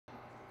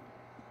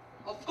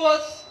Of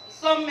course,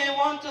 some may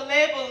want to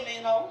label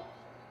me now.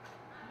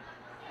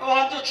 They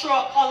want to throw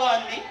a color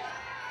on me.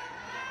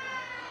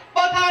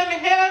 But I'm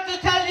here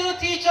to tell you,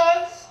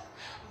 teachers,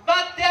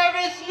 that there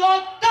is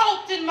no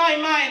doubt in my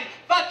mind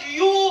that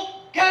you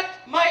get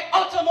my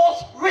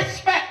uttermost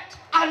respect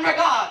and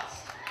regards.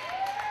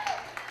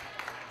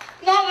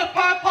 Now the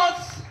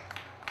purpose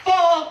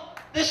for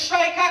the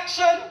strike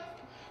action,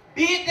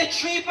 be it the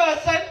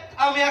 3%,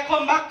 and we'll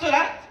come back to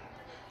that,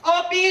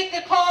 or be it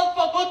the call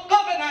for good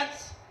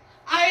governance,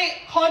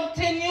 I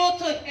continue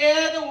to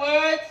hear the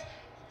words,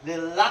 the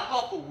lack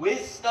of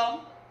wisdom,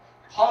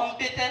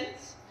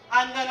 competence,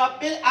 and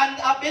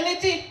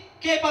ability,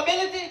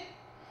 capability.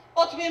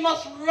 But we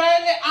must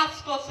really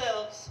ask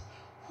ourselves,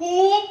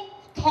 who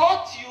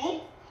taught you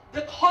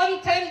the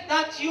content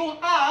that you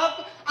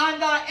have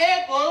and are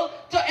able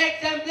to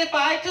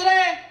exemplify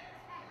today?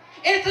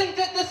 Isn't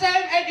it the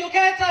same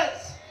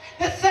educators?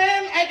 The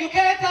same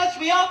educators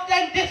we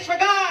often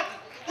disregard.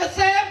 The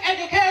same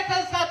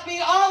educators that we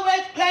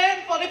always blame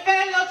for the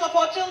failures of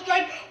our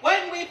children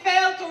when we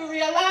fail to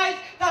realize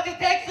that it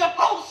takes the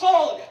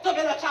household to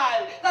build a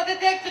child, that it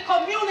takes the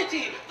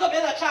community to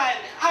build a child,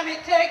 and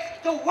it takes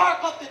the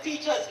work of the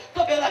teachers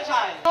to build a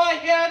child. Now I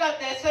hear that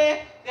they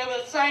say they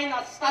will sign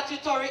a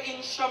statutory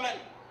instrument.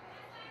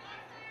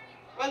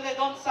 Well, they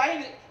don't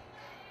sign it.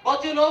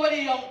 But you know what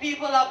the young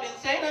people have been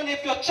saying, and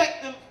if you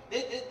check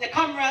the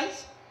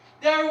cameras,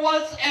 there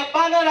was a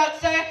banner that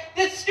said,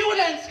 the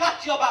students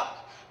got your back.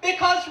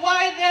 Because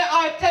while there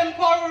are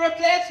temporary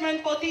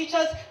replacements for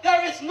teachers,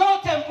 there is no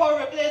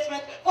temporary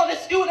replacement for the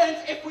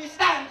students if we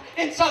stand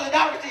in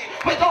solidarity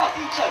with our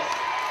teachers.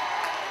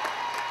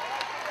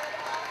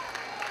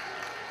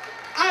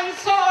 And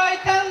so I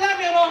tell them,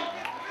 you know,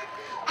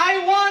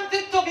 I want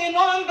it to be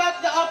known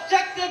that the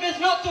objective is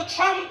not to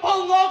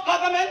trample no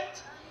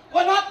government.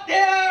 We're not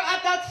there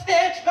at that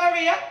stage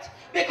very yet,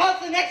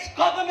 because the next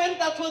government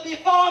that will be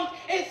formed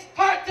is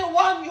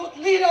 31 youth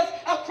leaders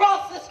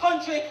across this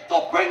country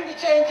to bring the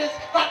changes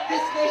that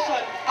this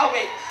nation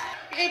awaits.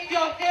 If you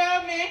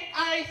hear me,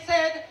 I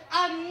said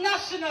a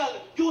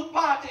national youth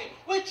party,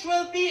 which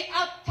will be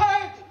a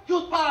third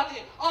youth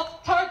party of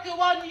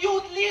 31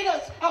 youth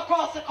leaders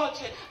across the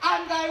country.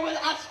 And I will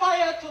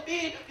aspire to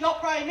be your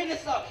Prime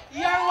Minister.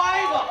 Hear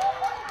why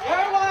though?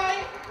 Hear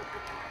why?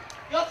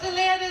 You see,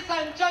 ladies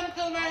and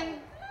gentlemen,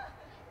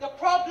 the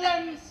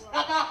problems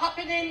that are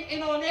happening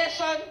in our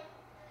nation,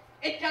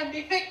 it can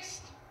be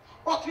fixed.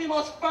 But we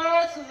must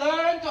first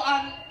learn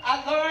and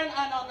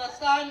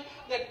understand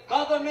the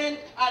government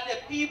and the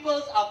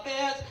people's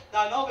affairs. They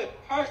are now a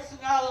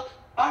personal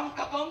bank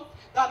account,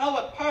 they are now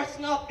a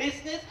personal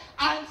business.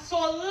 And so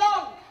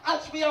long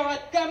as we are a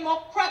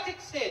democratic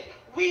state,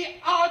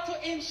 we are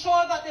to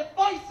ensure that the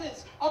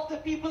voices of the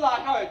people are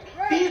heard,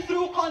 be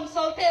through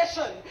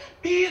consultation,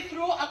 be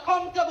through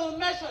accountable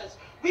measures.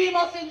 We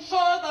must ensure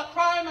that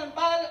crime and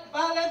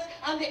violence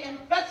and the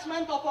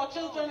investment of our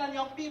children and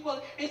young people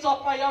is our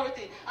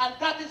priority. And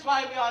that is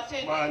why we are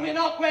saying we're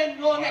not going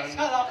low next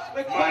color,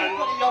 we're going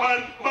for the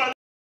young people.